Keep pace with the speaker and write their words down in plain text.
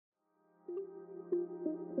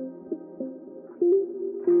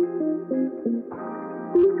Welcome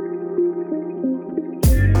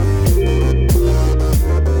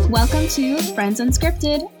to Friends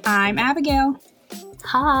Unscripted. I'm Abigail.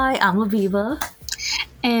 Hi, I'm Aviva.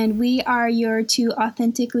 And we are your two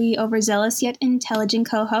authentically overzealous yet intelligent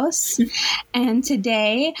co-hosts. And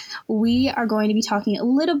today we are going to be talking a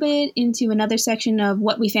little bit into another section of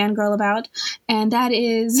what we fangirl about. And that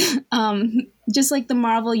is just like the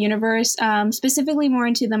Marvel universe, specifically more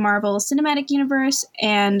into the Marvel Cinematic Universe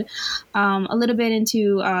and a little bit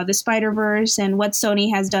into the Spider-Verse and what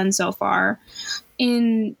Sony has done so far.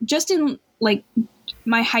 In like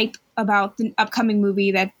my hype about the upcoming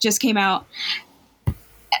movie that just came out.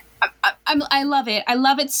 I love it. I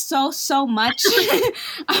love it so much.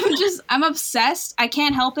 I'm obsessed. I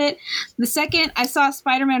can't help it. The second I saw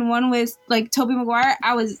Spider-Man 1 with like Tobey Maguire,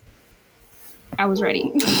 I was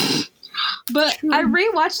ready. But I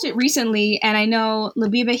rewatched it recently, and I know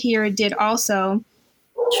Labiba here did also.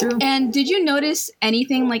 True. And did you notice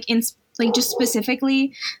anything like just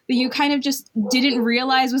specifically that you kind of just didn't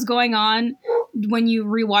realize was going on when you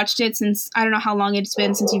rewatched it, since I don't know how long it's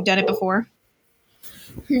been since you've done it before?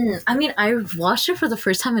 I mean, I watched it for the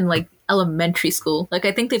first time in like elementary school. Like,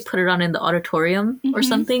 I think they put it on in the auditorium or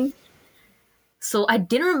something. So I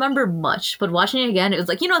didn't remember much, but watching it again, it was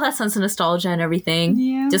like, that sense of nostalgia and everything.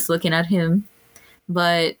 Yeah. Just looking at him.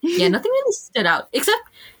 But yeah, nothing really stood out, except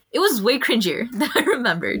it was way cringier than I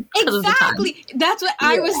remembered. Exactly. That's what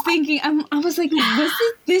I was thinking. I was like, was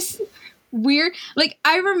it this weird? Like,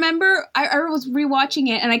 I remember I was rewatching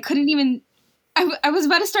it and I couldn't even... I was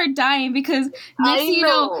about to start dying because next thing you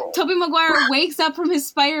know, Tobey Maguire wakes up from his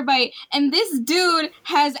spider bite and this dude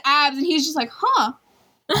has abs and he's just like, huh?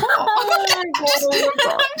 I'm just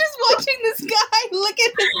watching this guy look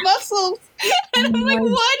at his muscles and I'm like,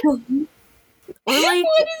 what? Or like,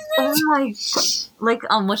 what is this?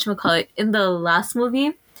 Whatchamacallit, in the last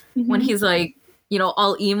movie, when he's like,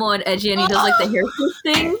 all emo and edgy and he does like the hair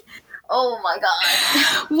thing. Oh my god.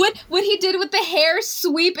 What he did with the hair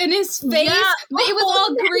sweep in his face, it was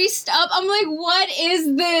all greased up. I'm like, what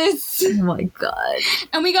is this? Oh my god.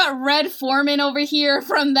 And we got Red Foreman over here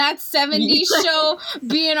from that 70s show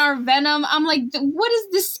being our Venom. I'm like, what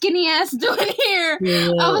is this skinny ass doing here?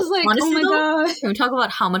 Yeah. I was like, honestly, oh my god. Can we talk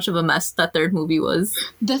about how much of a mess that third movie was?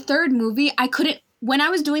 The third movie, I couldn't, when I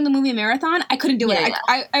was doing the movie marathon, I couldn't do it.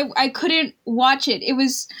 Yeah. I couldn't watch it. It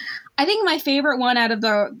was, I think my favorite one out of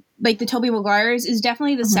the Tobey Maguire's is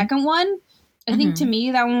definitely the second one. I think to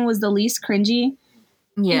me, that one was the least cringy.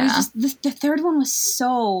 Yeah. It was just, the third one was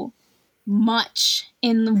so much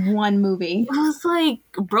in one movie. I was like,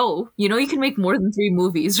 bro, you can make more than 3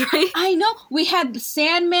 movies, right? I know. We had the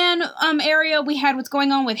Sandman area. We had what's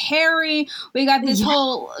going on with Harry. We got this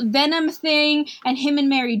whole Venom thing and him and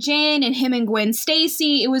Mary Jane and him and Gwen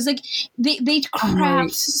Stacy. It was like, they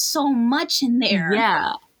crammed so much in there.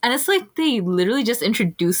 Yeah. And it's like they literally just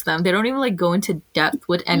introduce them. They don't even go into depth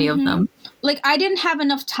with any of them. Like, I didn't have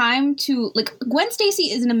enough time to... Like, Gwen Stacy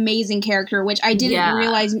is an amazing character, which I didn't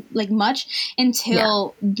realize, much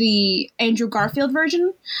until the Andrew Garfield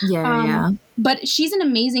version. Yeah. But she's an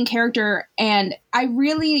amazing character, and I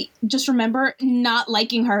really just remember not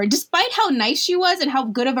liking her. Despite how nice she was and how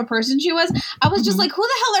good of a person she was, I was just like, who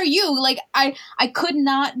the hell are you? Like, I could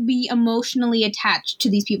not be emotionally attached to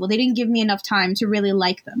these people. They didn't give me enough time to really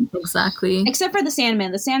like them. Exactly. Except for the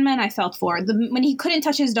Sandman. The Sandman I felt for. When he couldn't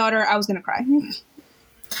touch his daughter, I was going to cry.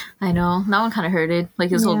 I know. That one kind of hurted.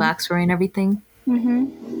 Like, his whole backstory and everything.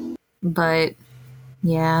 But,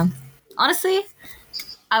 yeah. Honestly...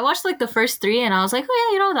 I watched the first 3 and I was like,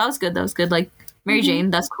 oh yeah, that was good. Like, Mary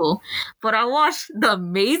Jane, that's cool. But I watched the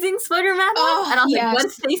Amazing Spider-Man one and I was like, Gwen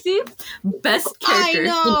Stacy, best character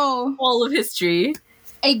in all of history.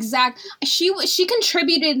 Exactly. She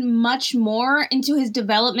contributed much more into his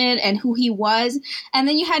development and who he was. And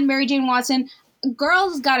then you had Mary Jane Watson.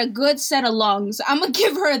 Girl's got a good set of lungs. I'm gonna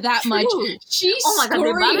give her that much. She god,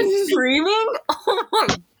 the screaming. Oh my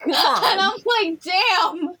god. And I'm like,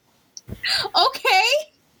 damn. Okay.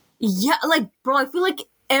 Yeah, bro, I feel like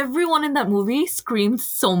everyone in that movie screamed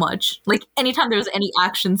so much. Like, anytime there was any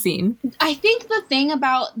action scene. I think the thing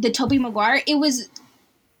about the Tobey Maguire, it was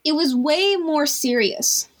way more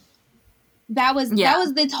serious. That was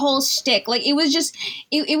the whole shtick. Like, it was just,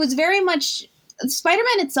 it was very much,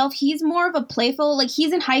 Spider-Man itself, he's more of a playful,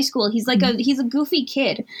 he's in high school. He's he's a goofy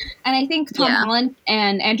kid. And I think Tom Holland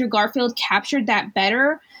and Andrew Garfield captured that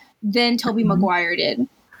better than Tobey Maguire did.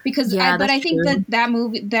 Because I think true.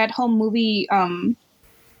 that whole movie, that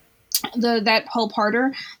whole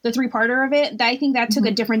parter, the 3-parter of it, I think that took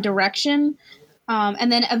a different direction.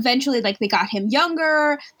 And then eventually, they got him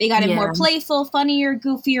younger, they got him more playful, funnier,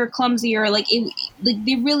 goofier, clumsier.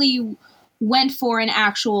 They really went for an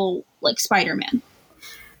actual like Spider-Man.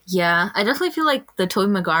 Yeah, I definitely feel like the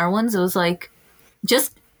Tobey Maguire ones, it was like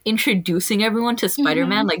just introducing everyone to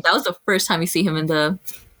Spider-Man. Like that was the first time you see him in the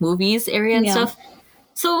movies area and stuff.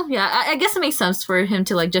 So yeah, I guess it makes sense for him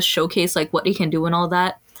to like just showcase like what he can do and all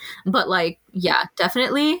that. But like, yeah,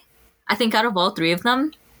 definitely, I think out of all three of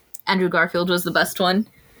them, Andrew Garfield was the best one.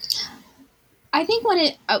 I think when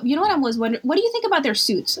it, you know what I was wondering, what do you think about their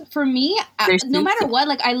suits? For me, no matter what,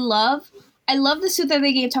 like I love the suit that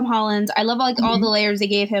they gave Tom Holland. I love like all the layers they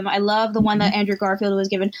gave him. I love the one that Andrew Garfield was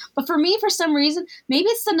given. But for me, for some reason, maybe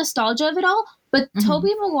it's the nostalgia of it all, but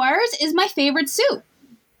Tobey Maguire's is my favorite suit.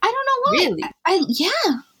 I don't know why. Really?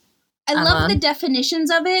 I love the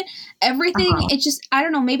definitions of it, everything. It's just, I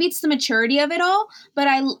don't know, maybe it's the maturity of it all, but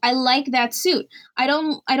I like that suit. I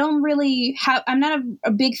don't really have, I'm not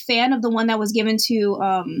a big fan of the one that was given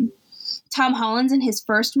to Tom Holland in his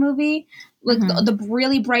first movie, like the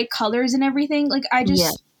really bright colors and everything. Like I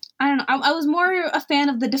just, I don't know. I was more a fan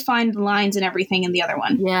of the defined lines and everything in the other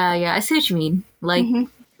one. Yeah, I see what you mean. Like,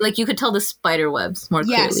 like you could tell the spider webs more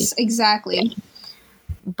clearly. Yes, exactly.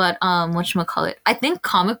 But whatchamacallit, I think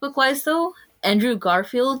comic book wise though, Andrew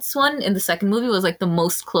Garfield's one in the second movie was like the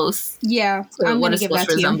most close. Yeah, I'm gonna give that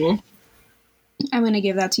to you. I'm gonna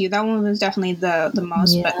give that to you. That one was definitely the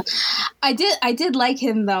most. Yeah. But I did like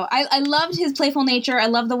him though. I loved his playful nature. I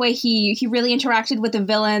love the way he really interacted with the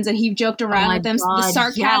villains and he joked around with them. God. The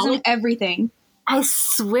sarcasm, everything. I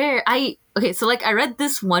swear, so like I read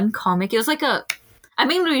this one comic. It was like I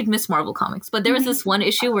mainly read Miss Marvel comics, but there was this one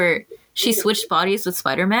issue where she switched bodies with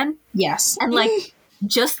Spider-Man. Yes. And like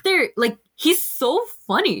just like he's so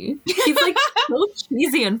funny. He's like so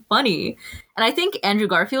cheesy and funny. And I think Andrew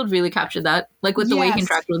Garfield really captured that, like with the way he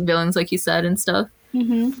interacted with villains, like you said, and stuff.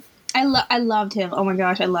 I loved him. Oh my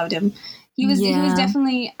gosh, I loved him. He was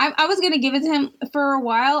definitely. I was gonna give it to him for a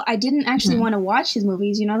while. I didn't actually want to watch his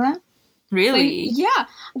movies. You know that? Really? Like, yeah.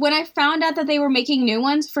 When I found out that they were making new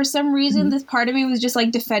ones, for some reason, this part of me was just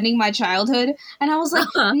like defending my childhood. And I was like,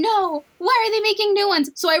 no, why are they making new ones?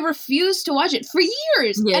 So I refused to watch it for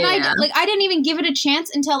years. Yeah, and I didn't even give it a chance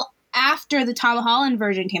until after the Tom Holland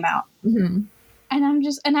version came out. And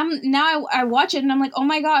I watch it and I'm like, oh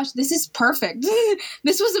my gosh, this is perfect.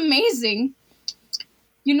 This was amazing.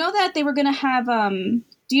 You know that they were going to have,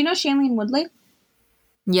 do you know Shailene Woodley?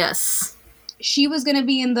 Yes. She was going to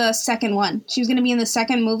be in the second one. She was going to be in the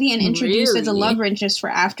second movie and introduced as a love interest for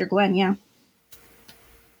after Gwen, yeah.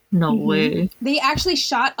 No way. They actually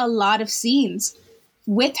shot a lot of scenes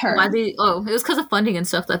with her. It was because of funding and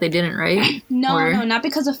stuff that they didn't, right? No, not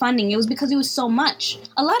because of funding. It was because it was so much.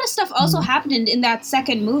 A lot of stuff also happened in that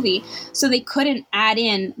second movie, so they couldn't add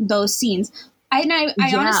in those scenes. I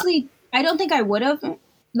honestly, I don't think I would have.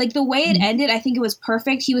 Like, the way it ended, I think it was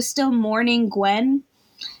perfect. He was still mourning Gwen.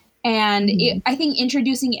 And I think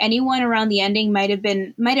introducing anyone around the ending might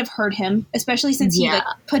have hurt him, especially since he like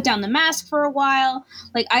put down the mask for a while.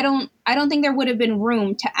 Like I don't think there would have been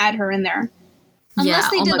room to add her in there,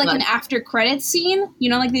 unless they did like an after credits scene, you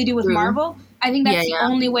know, like they do with Marvel. I think that's the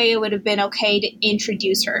only way it would have been okay to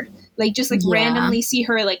introduce her. Like just like randomly see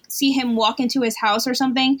her, like see him walk into his house or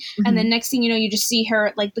something, and then next thing you know, you just see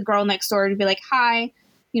her like the girl next door to be like hi,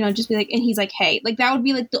 you know, just be like, and he's like hey, like that would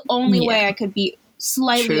be like the only way I could be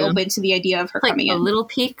slightly open to the idea of her like coming in. A little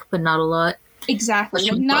peek, but not a lot. Exactly.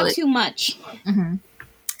 Not too much.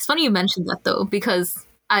 It's funny you mentioned that, though, because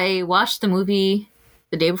I watched the movie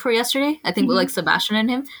the day before yesterday, I think with, like, Sebastian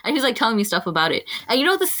and him, and he's, like, telling me stuff about it. And you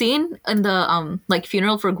know the scene in the, like,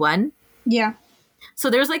 funeral for Gwen? Yeah.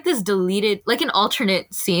 So there's, like, this deleted, like, an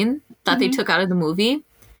alternate scene that they took out of the movie. And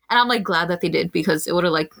I'm, like, glad that they did, because it would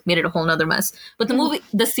have, like, made it a whole nother mess. But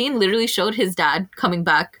the scene literally showed his dad coming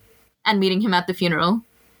back and meeting him at the funeral.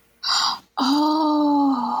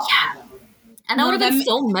 Oh. Yeah. And that would have been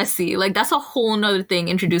so messy. Like, that's a whole nother thing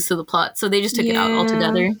introduced to the plot. So they just took it out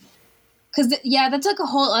altogether. Because, that's like a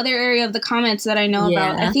whole other area of the comments that I know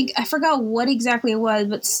about. I think, I forgot what exactly it was,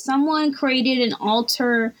 but someone created an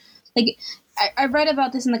like, I read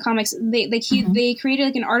about this in the comics. They created,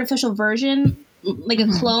 like, an artificial version, like a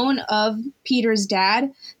clone of Peter's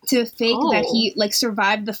dad to fake that he like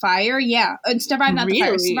survived the fire. Yeah. Survived not the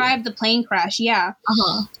fire, survived the plane crash. Yeah.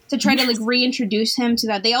 To try to like reintroduce him to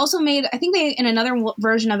that. They also made, I think in another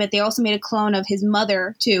version of it, they also made a clone of his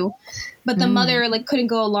mother too. But the mother like couldn't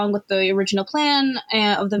go along with the original plan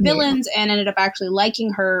of the villains and ended up actually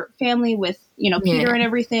liking her family with, you know, Peter and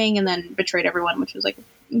everything, and then betrayed everyone, which was like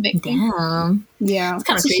a big thing. Yeah. It's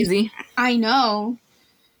kind of crazy. I know.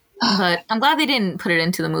 But I'm glad they didn't put it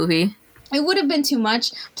into the movie. It would have been too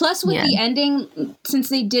much. Plus, with the ending, since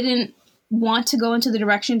they didn't want to go into the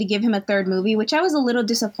direction to give him a third movie, which I was a little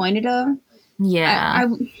disappointed of, Yeah.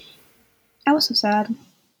 I was so sad.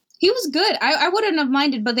 He was good. I wouldn't have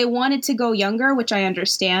minded, but they wanted to go younger, which I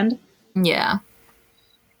understand. Yeah.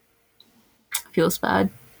 Feels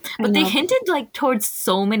bad. But they hinted like towards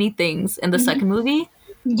so many things in the second movie.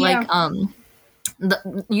 Yeah. Like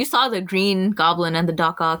you saw the Green Goblin and the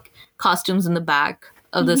Doc Ock costumes in the back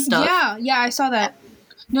of the stuff. Yeah, I saw that.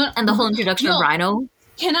 No, and the whole introduction of Rhino.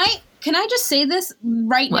 Can I just say this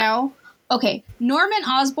right now? Okay, Norman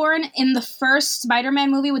Osborn in the first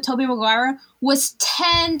Spider-Man movie with Tobey Maguire was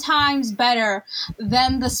 10 times better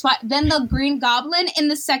than the Green Goblin in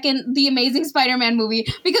the Amazing Spider-Man movie,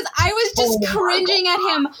 because I was just cringing at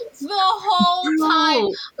him the whole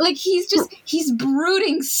time. Like he's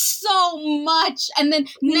brooding so much, and then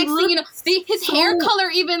next thing you know, his hair color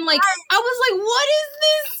even like I was like, what is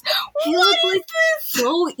this? What is this?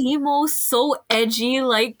 So emo, so edgy,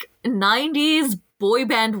 like 90s boy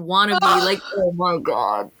band wannabe. Like, oh my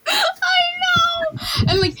god. I know.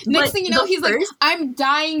 And like next thing you know, he's like, I'm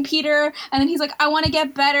dying, Peter. And then he's like, I want to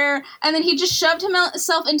get better. And then he just shoved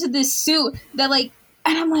himself into this suit that like,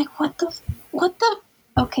 and I'm like, what the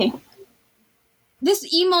okay.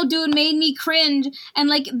 This emo dude made me cringe, and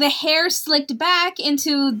like the hair slicked back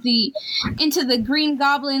into the Green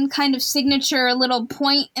Goblin kind of signature little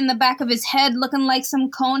point in the back of his head, looking like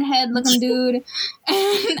some Conehead looking dude. And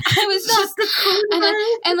I was just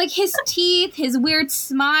and like his teeth, his weird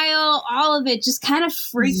smile, all of it just kind of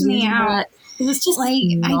freaked me out. It was just like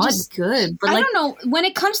not good. But I don't know, when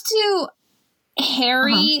it comes to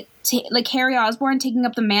Harry. Like Harry Osborn taking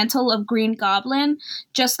up the mantle of Green Goblin,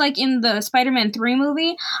 just like in the Spider-Man 3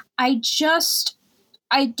 movie, I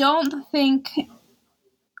don't think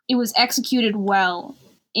it was executed well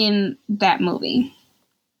in that movie.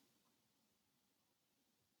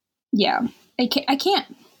 Yeah, I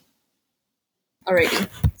can't. Alrighty,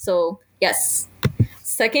 so yes,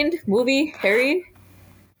 second movie, Harry,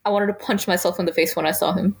 I wanted to punch myself in the face when I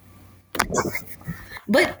saw him.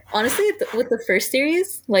 But honestly, with the first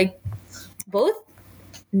series, like both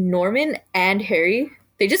Norman and Harry,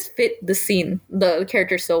 they just fit the scene, the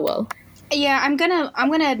character so well. Yeah, I'm gonna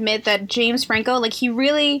admit that James Franco, like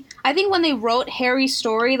I think when they wrote Harry's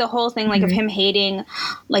story, the whole thing like of him hating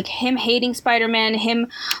Spider-Man,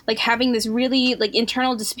 him like having this really like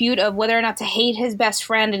internal dispute of whether or not to hate his best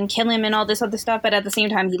friend and kill him and all this other stuff, but at the same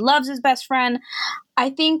time he loves his best friend. I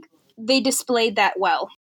think they displayed that well.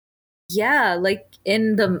 Yeah, like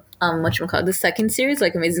in the the second series,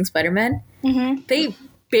 like Amazing Spider-Man, they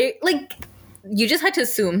like you just had to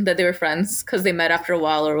assume that they were friends because they met after a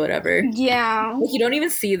while or whatever. Yeah, like, you don't even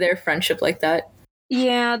see their friendship like that.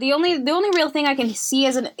 Yeah, the only real thing I can see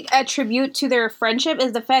as a tribute to their friendship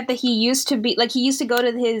is the fact that he used to go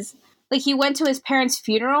to he went to his parents'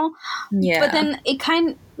 funeral. Yeah, but then it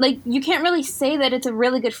kind like you can't really say that it's a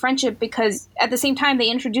really good friendship because at the same time they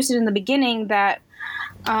introduced it in the beginning that.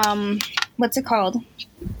 What's it called?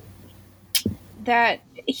 That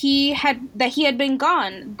he had been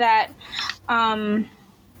gone. That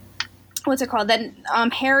what's it called? That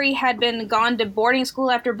Harry had been gone to boarding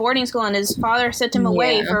school after boarding school, and his father sent him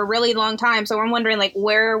away for a really long time. So I'm wondering, like,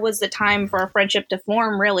 where was the time for a friendship to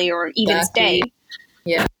form, really, or even stay?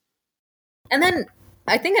 Yeah. And then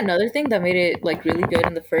I think another thing that made it like really good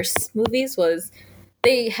in the first movies was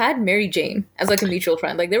they had Mary Jane as like a mutual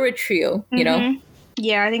friend. Like they were a trio, you know.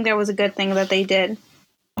 Yeah, I think that was a good thing that they did.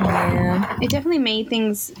 Yeah. It definitely made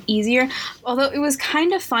things easier. Although it was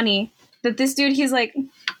kind of funny that this dude, he's like,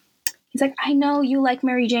 I know you like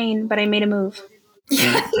Mary Jane, but I made a move.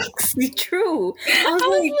 It's true. I was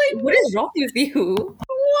like, what is wrong with you?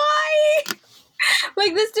 Why?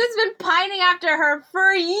 Like, this dude's been pining after her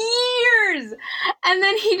for years. And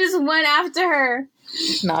then he just went after her.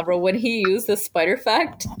 Nah, bro, when he used the spider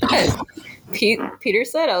fact that Peter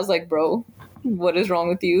said, I was like, bro, what is wrong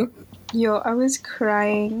with you? Yo, I was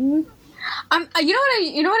crying. You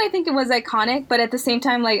know what I think it was iconic, but at the same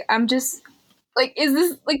time, like, I'm just like, is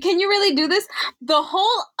this like, can you really do this? The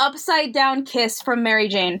whole upside down kiss from Mary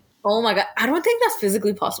Jane. Oh my god, I don't think that's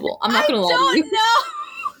physically possible. I'm not gonna lie to you. I don't know.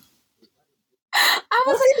 I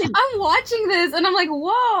was like, I'm watching this and I'm like,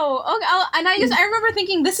 whoa. Okay, I remember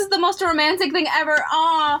thinking this is the most romantic thing ever.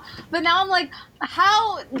 Aw. But now I'm like,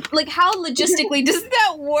 how logistically does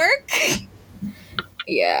that work?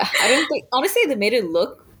 Yeah, I don't think, honestly, they made it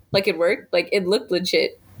look like it worked. Like, it looked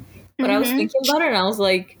legit. But I was thinking about it and I was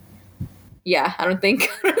like, yeah, I don't think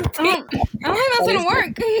that's gonna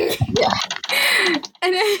work. Yeah.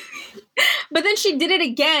 And then, but then she did it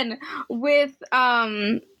again with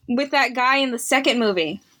that guy in the second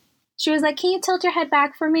movie. She was like, can you tilt your head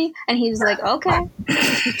back for me? And he was like, okay.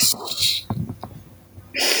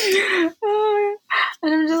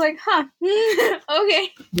 And I'm just like, huh.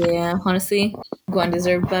 Okay. Yeah, honestly, Gwen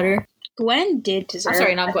deserved better. Gwen did deserve. I'm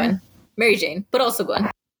sorry, not Gwen. Mary Jane, but also Gwen.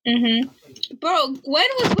 Bro, Gwen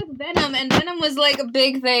was with Venom, and Venom was like a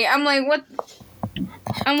big thing. I'm like, what?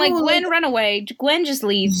 I'm like, Gwen, run away. Gwen, just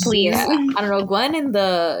leave, please. Yeah, I don't know. Gwen in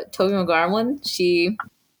the Tobey Maguire one, she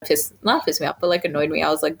not pissed me off, but like annoyed me. I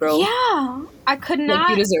was like, bro, yeah, I could not.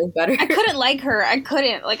 Like, you deserve better. I couldn't like her. I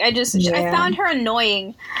couldn't. Like, I found her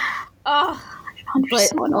annoying. Oh, I found her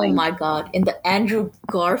so annoying. Oh my god, in the Andrew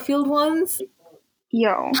Garfield ones,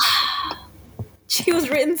 yo, she was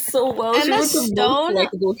written so well. Emma she was the most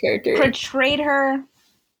likable character. Portrayed her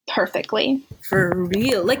perfectly. For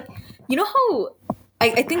real. Like, you know how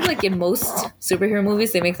I think like in most superhero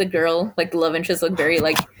movies they make the girl, like the love interest, look very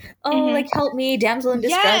like, like help me, damsel in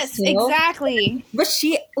distress. Yes, exactly. But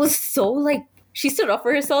she was so like, she stood up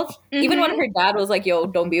for herself. Even when her dad was like, yo,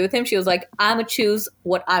 don't be with him, she was like, I'ma choose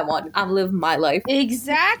what I want. I'm living my life.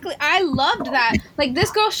 Exactly. I loved that. Like, this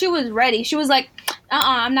girl, she was ready. She was like,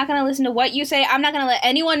 I'm not gonna listen to what you say. I'm not gonna let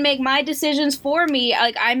anyone make my decisions for me.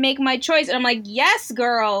 Like, I make my choice. And I'm like, yes,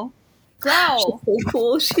 girl. Go. She's so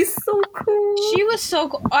cool. She's so cool. She was so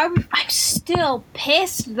cool. I'm still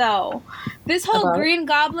pissed, though. This whole Green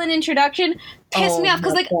Goblin introduction pissed me off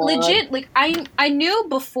because, like, legit, like, I knew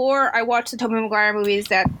before I watched the Tobey Maguire movies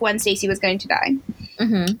that Gwen Stacy was going to die.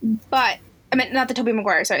 But, I mean, not the Tobey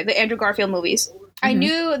Maguire, sorry, the Andrew Garfield movies. I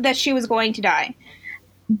knew that she was going to die.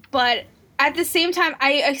 But at the same time,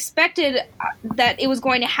 I expected that it was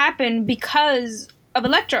going to happen because of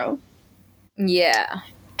Electro. Yeah.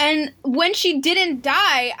 And when she didn't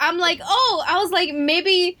die, I'm like, I was like,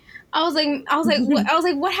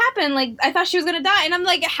 what happened? Like, I thought she was gonna die, and I'm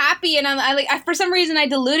like happy, and for some reason I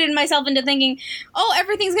deluded myself into thinking,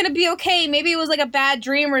 everything's gonna be okay. Maybe it was like a bad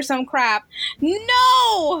dream or some crap.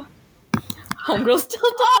 No, homegirl still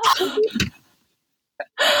died.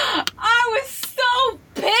 I was so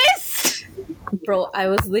pissed. Bro, I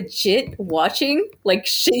was legit watching, like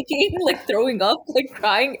shaking, like throwing up, like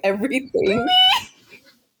crying, everything.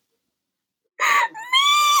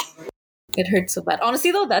 It hurt so bad.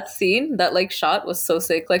 Honestly, though, that scene, that like shot was so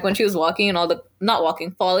sick. Like when she was walking and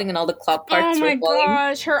falling and all the clock parts were falling. Oh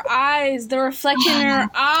my gosh, her eyes, the reflection in her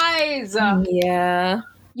eyes. Yeah.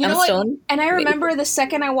 You know what? And I remember the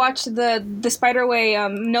second I watched the Spider-Way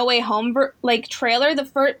No Way Home like trailer, the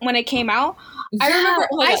first when it came out. Yeah. I remember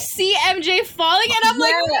I see MJ falling and I'm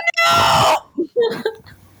like, no.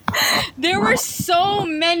 There were so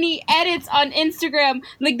many edits on Instagram.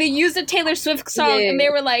 Like, they used a Taylor Swift song and they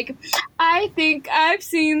were like, I think I've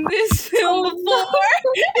seen this film before.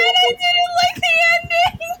 And I didn't like the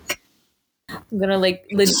ending. I'm gonna like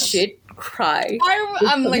legit cry.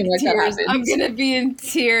 I'm like tears. I'm gonna be in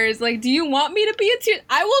tears. Like, do you want me to be in tears?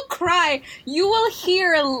 I will cry. You will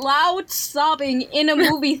hear loud sobbing in a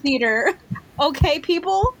movie theater. Okay,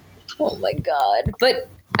 people? Oh my god. But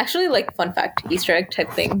actually, like, fun fact, Easter egg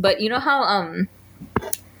type thing. But you know how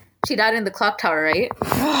she died in the clock tower, right?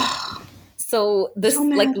 So this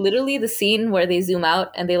like literally the scene where they zoom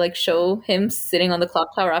out and they like show him sitting on the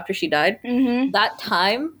clock tower after she died. That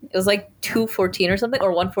time it was like 2:14 or something,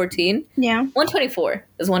 or 1:14. Yeah, 1:24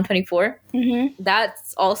 is 1:24.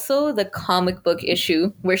 That's also the comic book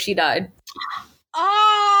issue where she died. Oh,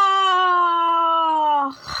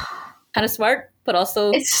 kind of smart. But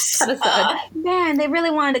also kind of sad. Man, they really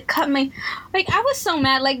wanted to cut me. Like, I was so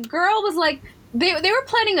mad. Like, girl was like, they were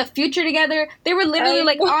planning a future together. They were literally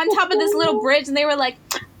like on top of this little bridge, and they were like,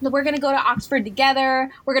 we're gonna go to Oxford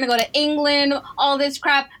together. We're gonna go to England. All this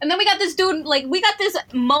crap, and then we got this dude. Like, we got this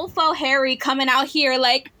mofo Harry coming out here.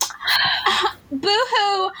 Like,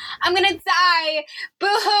 boo-hoo, I'm gonna die.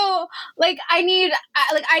 Boo-hoo. Like, I need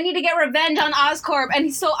to get revenge on Oscorp,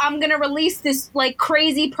 and so I'm gonna release this like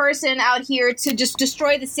crazy person out here to just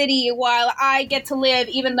destroy the city while I get to live,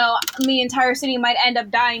 even though the entire city might end up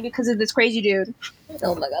dying because of this crazy dude.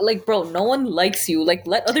 Oh my god. Like, bro, no one likes you. Like,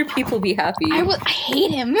 let other people be happy. I hate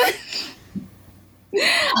him.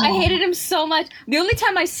 I hated him so much. The only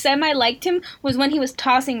time I semi-liked him was when he was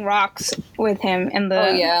tossing rocks with him in the...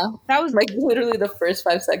 Oh, yeah. That was... like, literally the first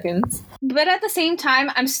 5 seconds. But at the same time,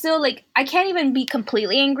 I'm still, like... I can't even be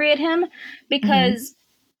completely angry at him because,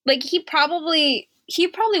 like, he probably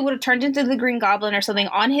would have turned into the Green Goblin or something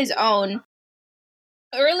on his own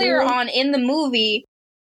earlier on in the movie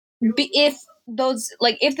if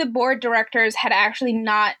the board directors had actually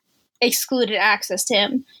not excluded access to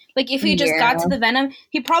him. Like, if he just got to the Venom,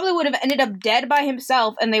 he probably would have ended up dead by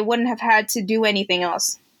himself, and they wouldn't have had to do anything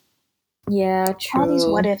else. Yeah, true. All these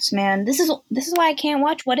what ifs, man. This is why I can't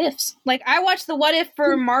watch what ifs. Like, I watched the what if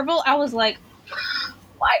for Marvel. I was like,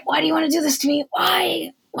 why do you want to do this to me?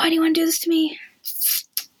 Why do you want to do this to me?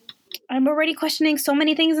 I'm already questioning so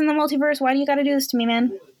many things in the multiverse. Why do you got to do this to me,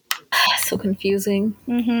 man? So confusing.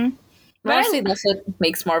 Mm-hmm. But honestly, that's what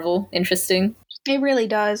makes Marvel interesting. It really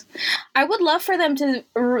does. I would love for them to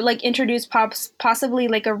like introduce possibly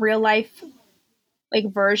like a real life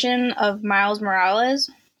like version of Miles Morales,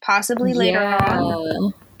 possibly later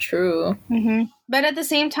on. True. Mm-hmm. But at the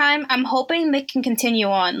same time, I'm hoping they can continue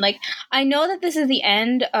on. Like, I know that this is the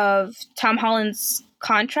end of Tom Holland's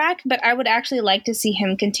contract, but I would actually like to see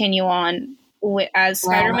him continue on as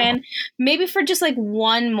Spider-Man, maybe for just like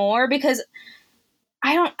one more, because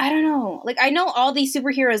I don't know. Like, I know all these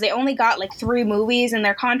superheroes, they only got like 3 movies and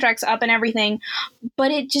their contracts up and everything,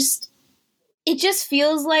 but it just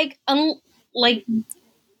feels like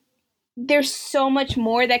there's so much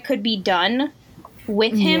more that could be done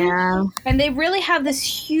with him. Yeah. And they really have this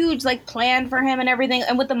huge like plan for him and everything.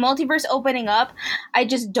 And with the multiverse opening up, I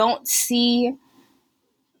just don't see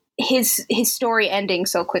his story ending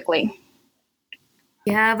so quickly.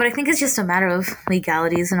 Yeah, but I think it's just a matter of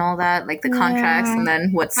legalities and all that, like the contracts and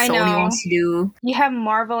then what Sony wants to do. You have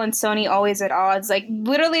Marvel and Sony always at odds. Like,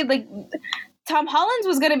 literally, like, Tom Holland's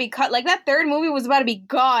was going to be cut. Like, that 3rd movie was about to be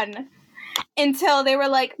gone until they were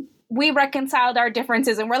like, we reconciled our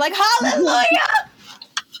differences, and we're like, hallelujah!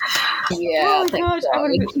 Yeah. Oh,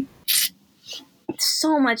 my gosh.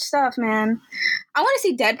 So much stuff, man. I want to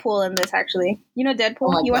see Deadpool in this, actually. You know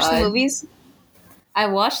Deadpool? You watch the movies? I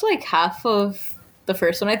watched, like, half of the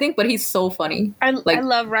first one, I think, but he's so funny. I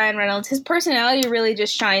love Ryan Reynolds. His personality really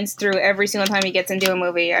just shines through every single time he gets into a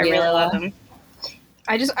movie. I really love him.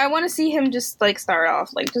 I want to see him just like start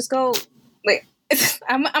off, like just go, like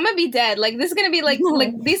I'm gonna be dead. Like this is gonna be like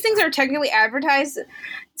these things are technically advertised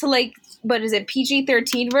to like, what is it,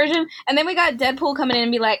 PG-13 version, and then we got Deadpool coming in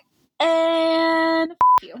and be like, and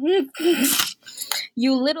you,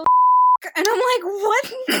 you little, and I'm like,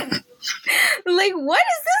 what? Like, what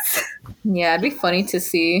is this? Yeah, it'd be funny to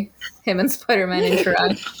see him and Spider-Man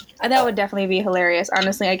interact. That would definitely be hilarious.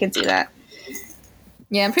 Honestly, I can see that.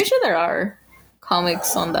 Yeah, I'm pretty sure there are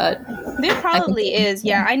comics on that. There probably is.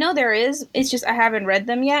 Yeah, I know there is. It's just I haven't read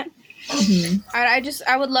them yet. Mm-hmm.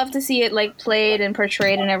 I would love to see it like played and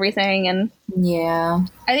portrayed and everything. And yeah,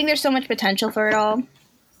 I think there's so much potential for it all.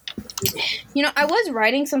 You know, I was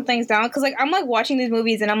writing some things down because like I'm like watching these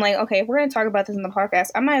movies and I'm like, okay, if we're gonna talk about this in the podcast,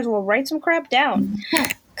 I might as well write some crap down.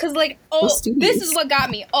 Because like, this is what got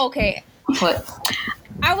me. Okay, what?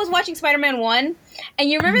 I was watching Spider-Man 1, and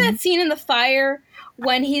you remember that scene in the fire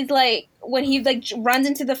when he runs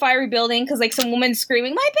into the fiery building because like some woman's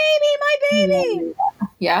screaming, "My baby, my baby!"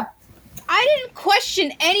 Yeah. I didn't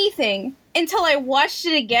question anything until I watched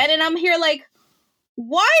it again, and I'm here like,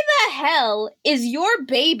 why the hell is your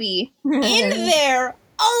baby in there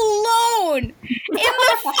alone in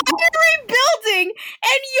the fiery building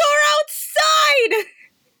and you're outside?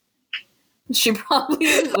 She probably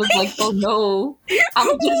was like, oh no.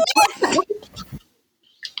 I'm just what?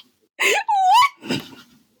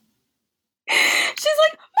 She's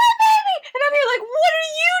like, my baby! And I'm here like, what are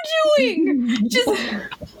you doing? Just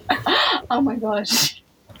oh my gosh.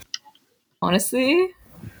 Honestly,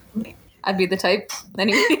 I'd be the type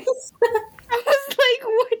anyways. I was like,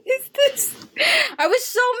 what is this? I was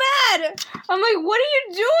so mad. I'm like, what are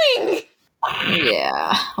you doing?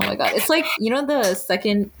 Yeah. Oh my god. It's like, you know the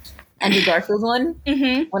second Andrew Garfield one?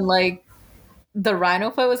 Mm-hmm. When like the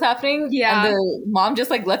rhino fight was happening, yeah, and the mom just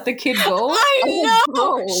like let the kid go. I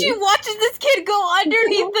know. Like, she watches this kid go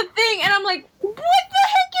underneath the thing, and I'm like, what the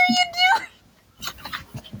heck are you doing?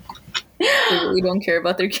 They really don't care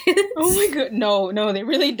about their kids. Oh my god, no, they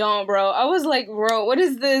really don't, bro. I was like, bro, what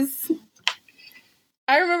is this?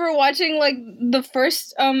 I remember watching like the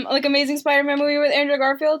first like Amazing Spider-Man movie with Andrew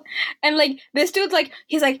Garfield, and like this dude's like,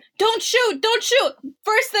 he's like, don't shoot.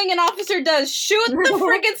 First thing an officer does, shoot the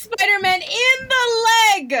freaking Spider-Man in the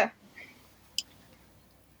leg.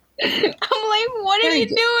 I'm like, what are you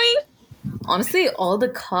doing? Honestly, all the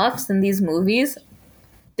cops in these movies,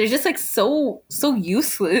 they're just like so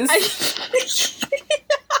useless.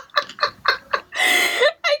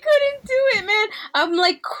 I couldn't do it, man. I'm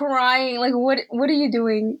like crying. Like, what are you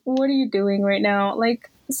doing? What are you doing right now? Like,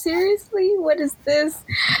 seriously, what is this?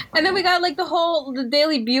 And then we got like the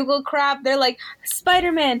Daily Bugle crap. They're like,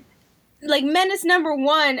 Spider-Man, like menace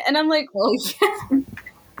 #1, and I'm like, oh yeah,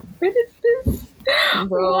 what is this,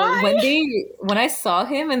 bro? Why? When I saw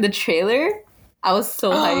him in the trailer, I was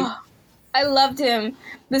so hyped. I loved him.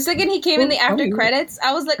 The second he came in the after credits,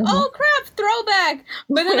 I was like, oh crap, throwback.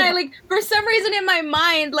 But then I like, for some reason in my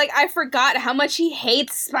mind, like I forgot how much he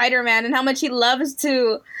hates Spider-Man and how much he loves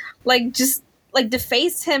to like just like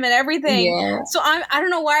deface him and everything. Yeah. So I don't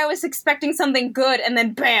know why I was expecting something good, and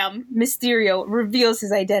then bam, Mysterio reveals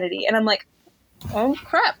his identity, and I'm like, oh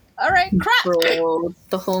crap! All right, crap. Bro,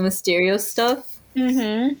 the whole Mysterio stuff.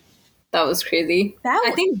 Mm-hmm. That was crazy.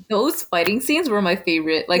 I think those fighting scenes were my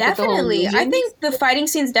favorite. Like definitely, with the whole I think the fighting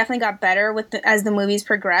scenes definitely got better as the movies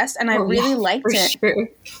progressed, and I really liked it. Sure.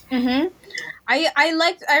 Mm-hmm.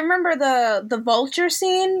 I remember the Vulture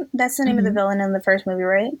scene. That's the name of the villain in the first movie,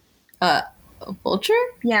 right? Vulture?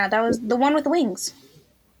 Yeah, that was the one with the wings.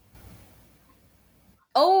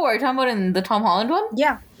 Oh, are you talking about in the Tom Holland one?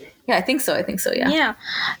 Yeah. Yeah, I think so, yeah. Yeah.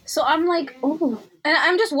 So I'm like, ooh. And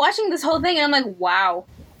I'm just watching this whole thing, and I'm like, wow.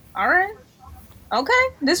 All right. Okay.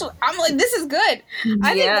 I'm like, this is good.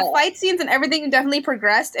 I think the fight scenes and everything definitely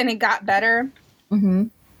progressed, and it got better. Mm-hmm.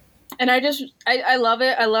 And I love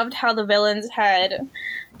it. I loved how the villains had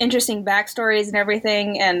interesting backstories and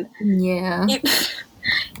everything. And yeah,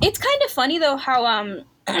 it's kind of funny though how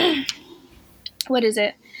what is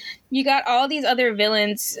it? You got all these other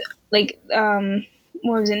villains like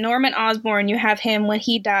what was it? Norman Osborn. You have him when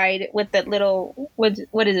he died with that little what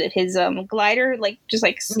is it? His glider like just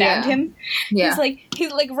like stabbed him. Yeah.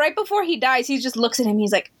 He's like right before he dies, he just looks at him.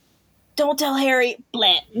 He's like, "Don't tell Harry."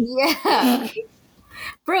 Bleh. Yeah.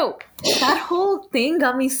 Bro, that whole thing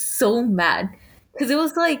got me so mad because it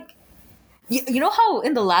was like, you know how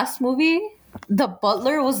in the last movie the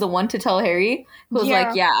butler was the one to tell Harry, who was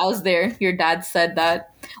like, "Yeah, I was there. Your dad said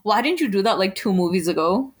that. Why didn't you do that like 2 movies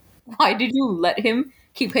ago? Why did you let him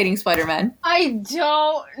keep hating Spider-Man?" I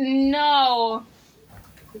don't know.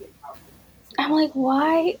 I'm like,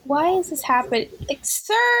 why is this happening? Like,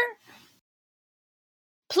 sir.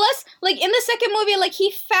 Plus, like in the second movie, like he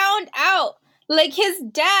found out. Like, his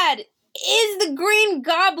dad is the Green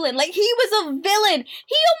Goblin. Like, he was a villain.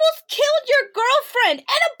 He almost killed your girlfriend and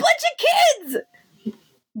a bunch of kids.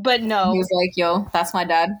 But no. He was like, yo, that's my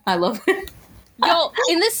dad. I love him. Yo,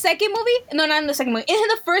 in the second movie? No, not in the second movie. In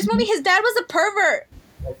the first movie, his dad was a pervert.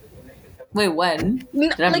 Wait, when?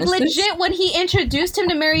 Like, legit, when he introduced him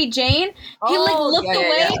to Mary Jane, he, like, looked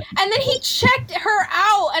away, and then he checked her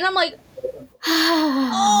out, and I'm like,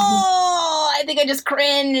 oh, I think I just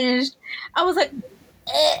cringed. I was like,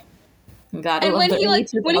 eh. And when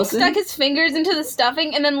he stuck his fingers into the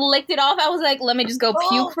stuffing and then licked it off, I was like, let me just go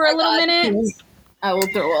puke for a little minute. I will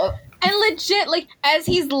throw up. And legit, like as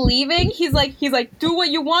he's leaving, he's like, do what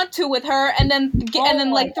you want to with her, and then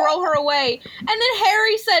throw her away. And then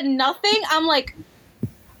Harry said nothing. I'm like,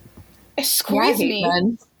 excuse me.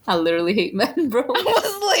 Men. I literally hate men, bro.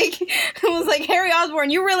 I was like, Harry Osborn,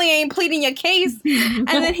 you really ain't pleading your case. And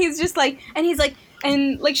then he's like,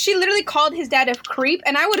 she literally called his dad a creep,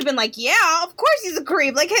 and I would have been like, yeah, of course he's a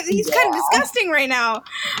creep. Like, he's kind of disgusting right now.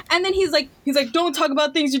 And then he's like, don't talk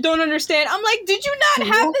about things you don't understand. I'm like, did you not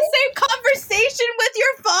have the same conversation with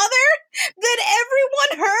your father that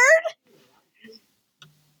everyone heard?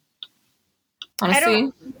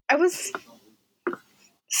 Honestly, I was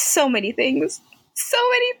so many things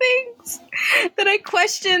that I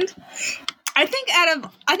questioned. I think out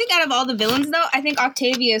of all the villains though, I think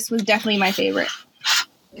Octavius was definitely my favorite.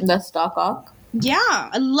 That's Doc Ock. Yeah,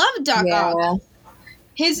 I love Doc Ock.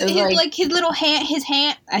 His little hand,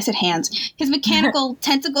 I said hands. His mechanical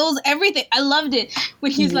tentacles, everything. I loved it.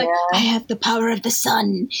 When he's like, I have the power of the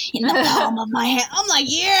sun in the palm of my hand. I'm like,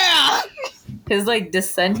 yeah. His like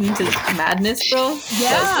descent into madness, bro.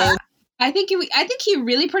 Yeah. I think he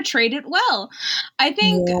really portrayed it well. I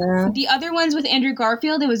think the other ones with Andrew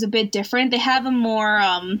Garfield, it was a bit different. They have a more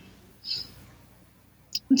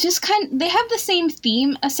they have the same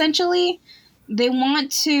theme essentially. They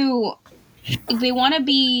want to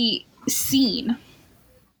be seen.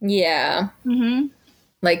 Yeah. Mm-hmm.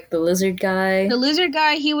 Like the lizard guy. The lizard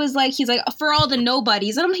guy, he's like, for all the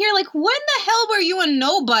nobodies. And I'm here like, when the hell were you a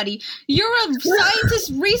nobody? You're a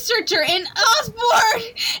scientist researcher in Osborn,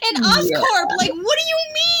 in Oscorp. Like, what do you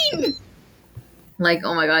mean? Like,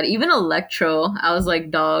 oh my god, even Electro, I was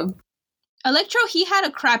like, dog. Electro, he had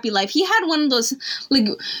a crappy life. He had one of those,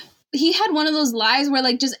 lives where,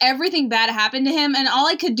 like, just everything bad happened to him. And all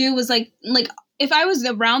I could do was, like, if I was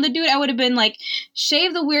around the dude, I would have been, like,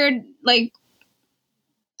 shave the weird, like,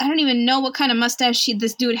 I don't even know what kind of mustache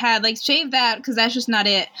this dude had. Like, shave that, because that's just not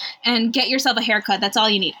it. And get yourself a haircut. That's all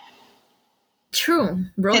you need. True.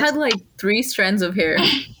 Bro had, like, 3 strands of hair on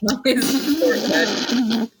his forehead.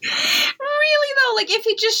 Really, though? Like, if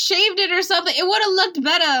he just shaved it or something, it would have looked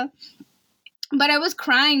better. But I was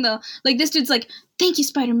crying, though. Like, this dude's like, thank you,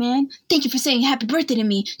 Spider-Man. Thank you for saying happy birthday to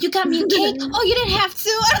me. You got me a cake? Oh, you didn't have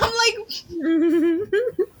to? And I'm like,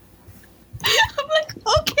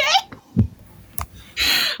 okay.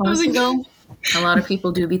 Honestly, though, A lot of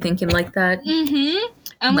people do be thinking like that. Mm-hmm.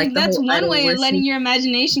 I'm like that's one way of letting your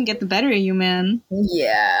imagination get the better of you, man.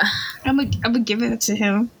 Yeah. I'm gonna give it to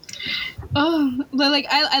him. Oh, but like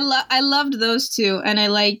I loved those two, and I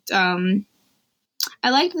liked the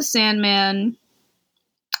Sandman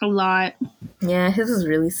a lot. Yeah, his was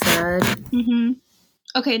really sad. Mm-hmm.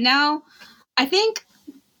 Okay, now I think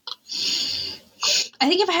if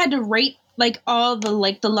I had to rate like all the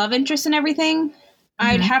like the love interests and everything,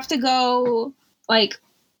 I'd have to go like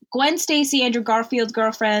Gwen Stacy, Andrew Garfield's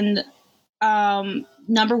girlfriend,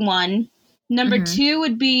 number one. Number two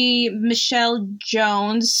would be Michelle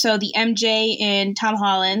Jones, so the MJ in Tom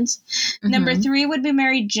Holland. Number three would be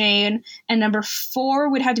Mary Jane, and number four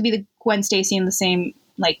would have to be the Gwen Stacy in the same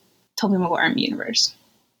like Tobey Maguire universe.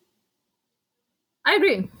 I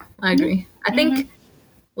agree. I think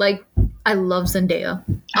like I love Zendaya,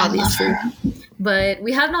 obviously, but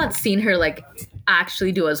we have not seen her like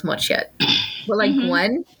actually do as much yet. But like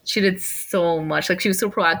Gwen, she did so much. Like she was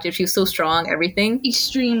so proactive, she was so strong, everything.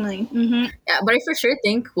 Extremely. Yeah, but I for sure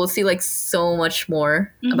think we'll see like so much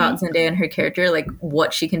more about Zendaya and her character, like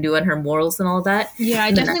what she can do and her morals and all that. Yeah,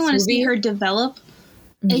 I definitely want to see her develop.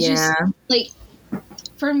 It's just like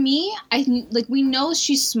for me, we know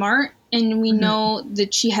she's smart and we know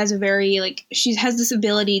that she has a very like she has this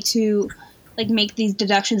ability to like make these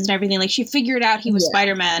deductions and everything. Like she figured out he was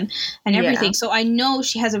Spider-Man and everything. So I know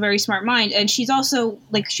she has a very smart mind, and she's also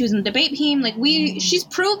like she was in the debate team. Like she's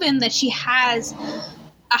proven that she has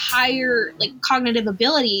a higher like cognitive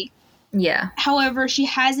ability. Yeah. However, she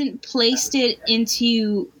hasn't placed it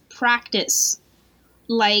into practice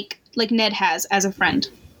like Ned has as a friend.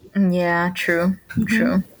 Yeah, true.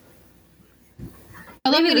 True.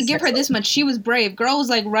 I'm going to give her this much. She was brave. Girl was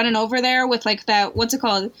like running over there with like that, what's it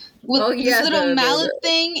called? With this little mallet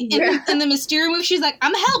thing in the Mysterio movie. She's like,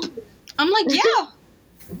 I'm help. I'm like, yeah.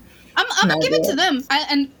 I'm going to give it to them.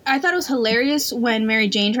 I thought it was hilarious when Mary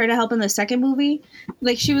Jane tried to help in the second movie.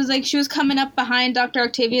 Like she was coming up behind Dr.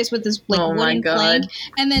 Octavius with this like wooden plank.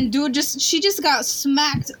 And then she just got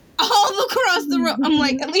smacked all across the room. I'm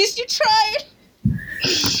like, at least you tried.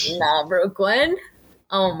 Nah, bro, Gwen.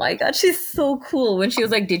 Oh my god, she's so cool. When she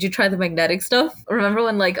was like, did you try the magnetic stuff? Remember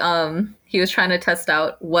when like he was trying to test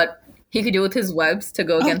out what he could do with his webs to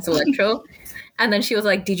go against Electro? And then she was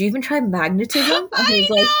like, did you even try magnetism? And he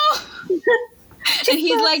was know! And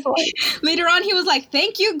he's so like, funny. Later on he was like,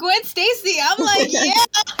 thank you, Gwen Stacy. I'm like, yeah.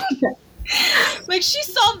 Like she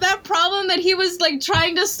solved that problem that he was like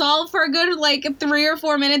trying to solve for a good like 3 or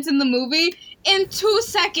 4 minutes in the movie in 2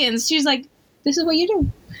 seconds. She's like, this is what you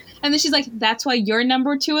do. And then she's like, that's why you're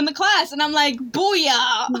number 2 in the class. And I'm like,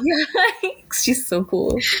 booyah. Yikes. She's so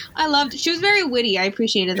cool. I loved it. She was very witty. I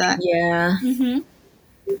appreciated that. Yeah.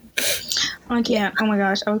 I can't. Oh my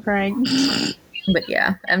gosh. I was crying. But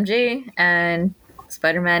yeah, MJ and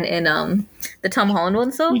Spider-Man in the Tom Holland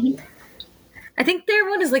one. So I think their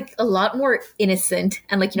one is like a lot more innocent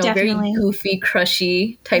and like, you know, Definitely. Very goofy,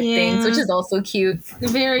 crushy type things, which is also cute.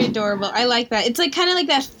 Very adorable. I like that. It's like kind of like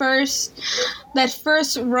that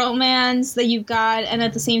first romance that you've got, and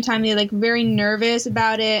at the same time you're like very nervous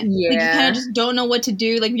about it. Yeah. Like you kind of just don't know what to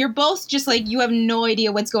do. Like you're both just like you have no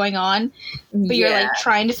idea what's going on, but you're like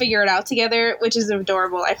trying to figure it out together, which is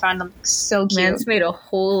adorable. I found them so cute. Man's made a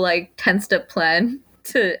whole like 10-step plan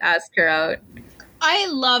to ask her out. I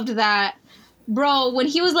loved that. Bro, when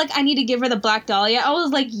he was like, I need to give her the Black Dahlia, I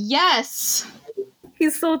was like, yes.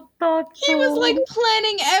 He's so thoughtful. He was like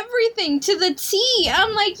planning everything to the T.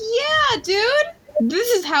 I'm like, yeah, dude. This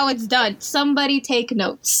is how it's done. Somebody take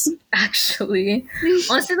notes. Actually.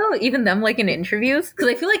 Honestly, though, even them like in interviews, because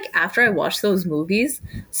I feel like after I watched those movies,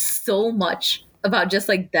 so much about just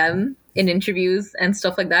like them in interviews and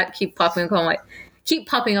stuff like that keep popping up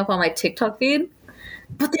on my TikTok feed.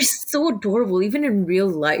 But they're so adorable, even in real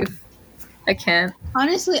life. I can't.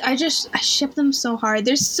 Honestly, I ship them so hard.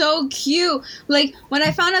 They're so cute. Like, when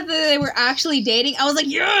I found out that they were actually dating, I was like,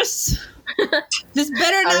 yes! This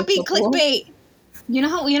better not be clickbait. Cool. You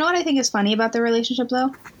know what I think is funny about their relationship,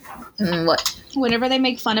 though? What? Whenever they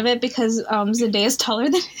make fun of it because Zendaya's taller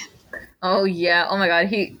than him. Oh, yeah. Oh, my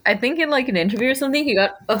God. I think in, like, an interview or something, he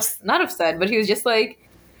got not upset, but he was just like,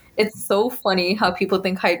 it's so funny how people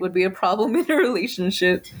think height would be a problem in a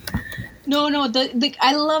relationship. No,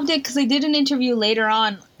 I loved it because they did an interview later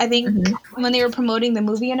on, I think, when they were promoting the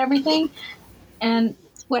movie and everything. And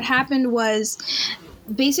what happened was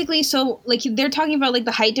basically, so like they're talking about like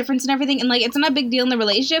the height difference and everything, and like it's not a big deal in the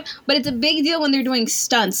relationship, but it's a big deal when they're doing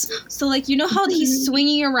stunts. So like, you know how he's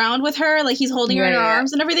swinging around with her, like he's holding her in her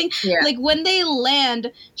arms and everything. Like when they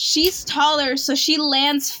land, she's taller, so she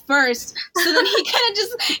lands first. So then he kind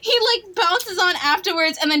of he like bounces on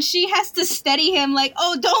afterwards, and then she has to steady him, like,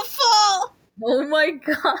 oh, don't fall. Oh my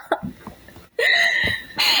god.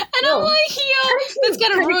 And I'm like, yo, that's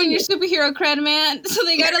gonna ruin your superhero cred, man. So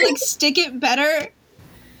they gotta like stick it better.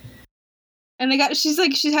 And she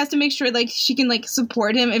has to make sure like she can like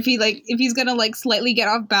support him if he's gonna like slightly get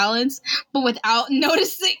off balance, but without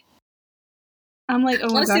noticing. I'm like,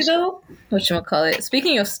 oh my gosh. Though, whatchamacallit,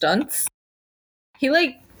 speaking of stunts, he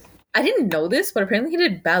like, I didn't know this, but apparently he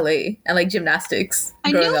did ballet and like gymnastics.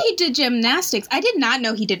 I knew he did gymnastics. I did not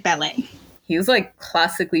know he did ballet. He was like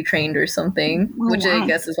classically trained or something, which I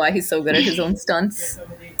guess is why he's so good at his own stunts.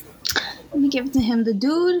 Let me give it to him. The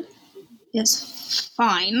dude is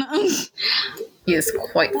fine. He is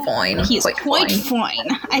quite fine. He's quite fine.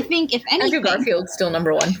 I think if anything, Andrew Garfield's still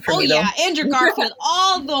number one for me, though. Oh yeah, Andrew Garfield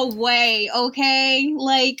all the way. Okay,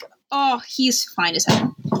 like, oh, he's fine as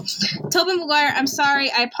hell. Tobey Maguire, I'm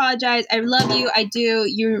sorry. I apologize. I love you. I do.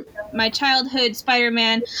 You're my childhood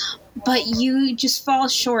Spider-Man. But you just fall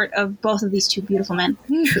short of both of these two beautiful men.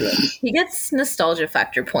 True. He gets nostalgia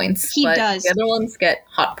factor points. He does. The other ones get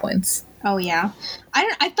hot points. Oh yeah,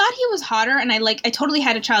 I thought he was hotter, and I totally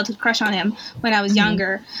had a childhood crush on him when I was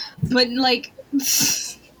younger, but like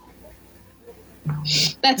that's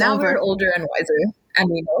now over. We're older and wiser, and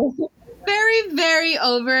we know. Very, very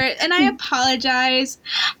over it, and I apologize,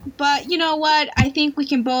 but you know what? I think we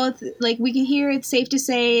can both we can hear it's safe to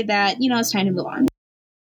say that it's time to move on.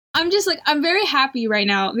 I'm very happy right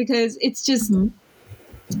now because it's just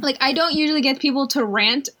I don't usually get people to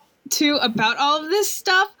rant to about all of this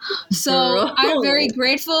stuff. So I'm very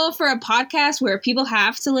grateful for a podcast where people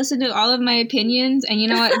have to listen to all of my opinions. And you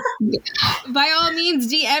know what? By all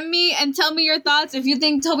means, DM me and tell me your thoughts. If you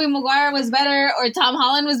think Tobey Maguire was better or Tom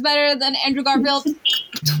Holland was better than Andrew Garfield,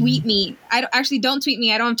 tweet me. Don't tweet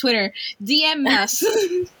me. I don't have Twitter. DM us.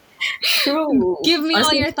 Give me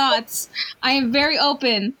all your thoughts. I am very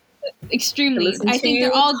open. Extremely. I think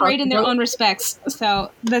they're all great in their own respects.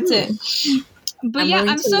 So that's it. But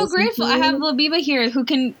I'm so grateful. I have Labiba here who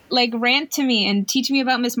can rant to me and teach me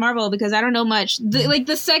about Miss Marvel because I don't know much.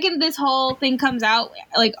 The second this whole thing comes out,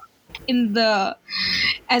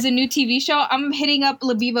 as a new TV show, I'm hitting up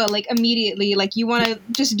Labiba immediately. You want to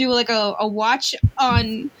just do a watch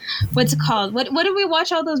on what's it called? What did we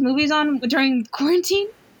watch all those movies on during quarantine?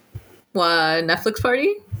 What, Netflix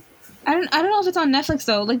party? I don't know if it's on Netflix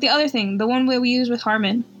though. The other thing, the one where we use with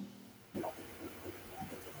Harmon.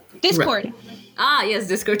 Discord. Right. Ah, yes,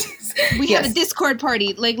 Discord. We have a Discord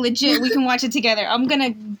party. Legit, we can watch it together. I'm gonna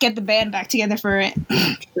get the band back together for it.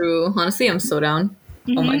 True. Honestly, I'm so down.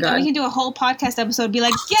 Mm-hmm. Oh my god. And we can do a whole podcast episode. Be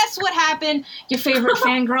like, guess what happened? Your favorite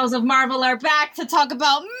fangirls of Marvel are back to talk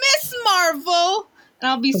about Miss Marvel. And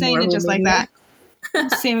I'll be saying Marvel it just like that.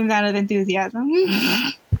 Same amount of enthusiasm.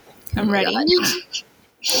 I'm ready.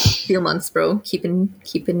 Few months, bro. Keeping.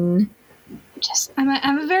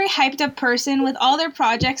 I'm a very hyped up person with all their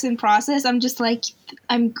projects in process. I'm just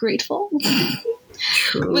I'm grateful.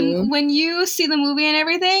 True. When you see the movie and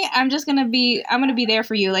everything, I'm gonna be there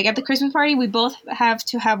for you. At the Christmas party, we both have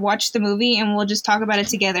to have watched the movie, and we'll just talk about it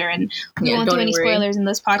together. And we won't do any spoilers in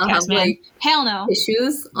this podcast, man. Hell no.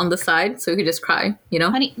 Issues on the side, so you could just cry.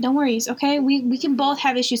 Honey, don't worry. Okay, we can both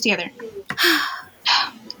have issues together.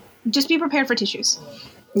 Just be prepared for tissues.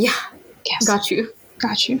 Yeah. Yes. Got you.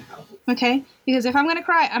 Okay? Because if I'm going to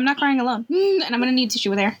cry, I'm not crying alone. And I'm going to need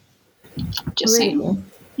tissue there. Just saying.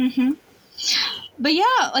 Mm-hmm. But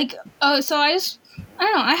yeah, so I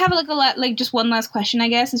don't know. I have a lot, just one last question, I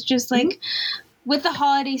guess. It's just with the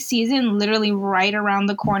holiday season literally right around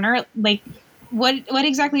the corner, what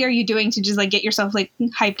exactly are you doing to just get yourself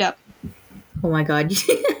hyped up? Oh my god.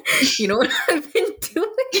 You know what I've been doing?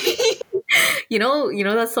 You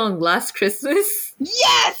know that song Last Christmas?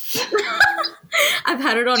 Yes! I've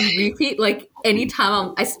had it on repeat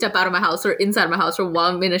anytime I step out of my house or inside my house or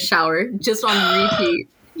while I'm in a shower, just on repeat.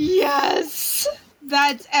 Yes!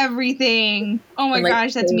 That's everything. Oh my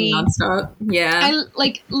gosh, that's me. Nonstop. Yeah. I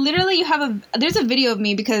literally there's a video of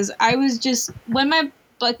me because I was just when my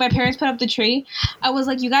parents put up the tree, I was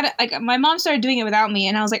you gotta my mom started doing it without me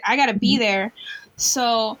and I was I gotta be there.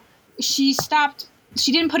 So she stopped.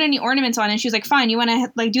 She didn't put any ornaments on it. She was fine, you want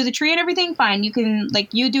to do the tree and everything? Fine, you can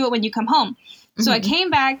you do it when you come home. So I came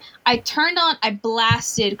back, I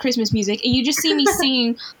blasted Christmas music, and you just see me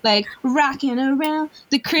singing, like, rocking around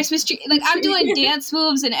the Christmas tree. Like, I'm doing dance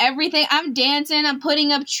moves and everything. I'm dancing, I'm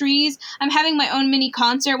putting up trees. I'm having my own mini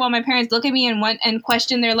concert while my parents look at me and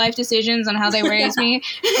question their life decisions on how they raised me.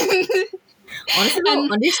 Honestly,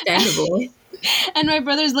 understandable. And my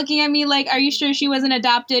brother's looking at me like, are you sure she wasn't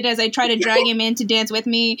adopted, as I try to drag him in to dance with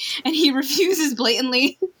me, and he refuses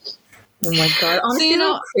blatantly. Oh my God. Honestly,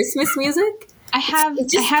 so, Christmas music? I have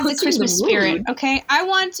the Christmas spirit, okay?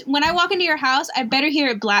 When I walk into your house, I better hear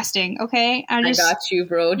it blasting, okay? I got you,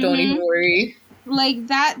 bro. Don't even worry. Like,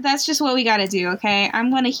 that's just what we gotta do, okay? I'm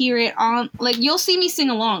gonna hear it on, like, you'll see me sing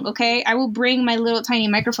along, okay? I will bring my little tiny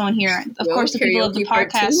microphone here. Of course, the people of the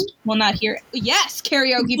podcast will not hear it. Yes,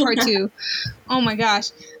 karaoke part 2. Oh my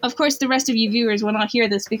gosh. Of course, the rest of you viewers will not hear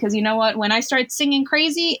this, because you know what? When I start singing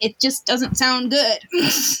crazy, it just doesn't sound good.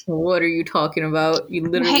 What are you talking about? You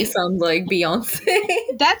literally sound like Beyonce.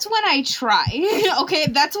 That's when I try. Okay,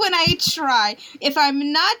 that's when I try. If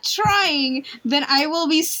I'm not trying, then I will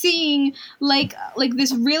be singing like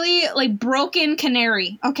this really like broken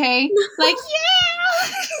canary. Okay, like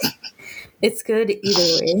yeah. It's good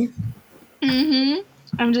either way.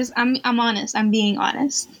 I'm honest. I'm being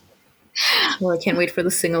honest. Well, I can't wait for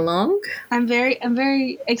the sing along. I'm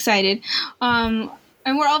very excited. And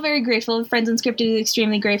we're all very grateful. Friends Unscripted is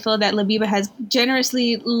extremely grateful that Labiba has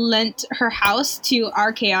generously lent her house to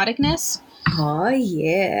our chaoticness. Oh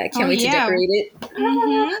yeah, can't wait to decorate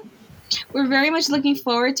it. We're very much looking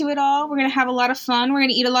forward to it all. We're gonna have a lot of fun. We're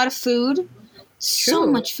gonna eat a lot of food. So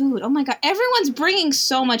much food. Oh my God, everyone's bringing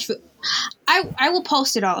so much food. I will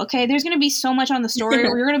post it all, okay? There's going to be so much on the story.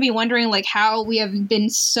 We're going to be wondering, like, how we have been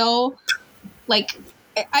so, like,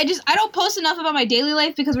 I don't post enough about my daily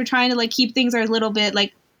life because we're trying to, like, keep things a little bit,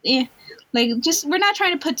 like, just, we're not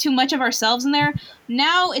trying to put too much of ourselves in there.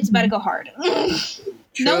 Now it's about to go hard.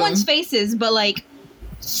 No one's faces, but, like,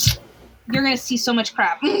 you're going to see so much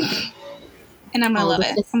crap. And I'm going to love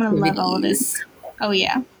it. I'm going to love all of this. Oh,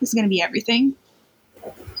 yeah. This is going to be everything.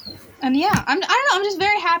 And yeah, I don't know. I'm just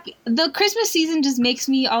very happy. The Christmas season just makes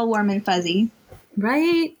me all warm and fuzzy.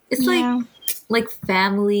 Right? It's like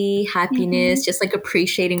family, happiness, just like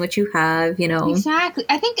appreciating what you have, you know. Exactly.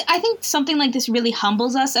 I think something like this really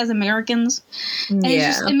humbles us as Americans. And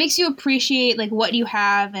it makes you appreciate like what you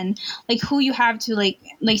have and like who you have to like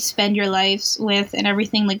spend your lives with and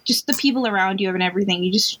everything. Like just the people around you and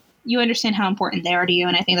everything. You understand how important they are to you,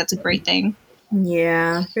 and I think that's a great thing.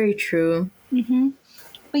 Yeah, very true.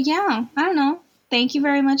 But yeah, I don't know. Thank you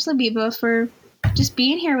very much, Labiba, for just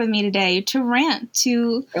being here with me today to rant,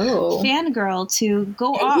 to fangirl, to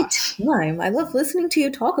go off. Anytime. I love listening to you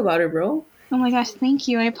talk about it, bro. Oh my gosh, thank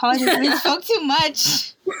you. I apologize if I spoke too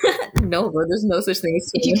much. No, bro, there's no such thing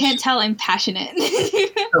as too much. If you can't tell, I'm passionate.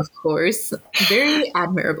 Of course. Very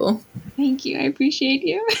admirable. Thank you. I appreciate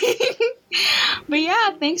you. But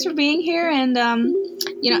yeah, thanks for being here. And,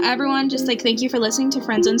 everyone, just like thank you for listening to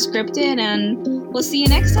Friends Unscripted. And we'll see you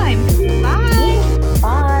next time. Bye.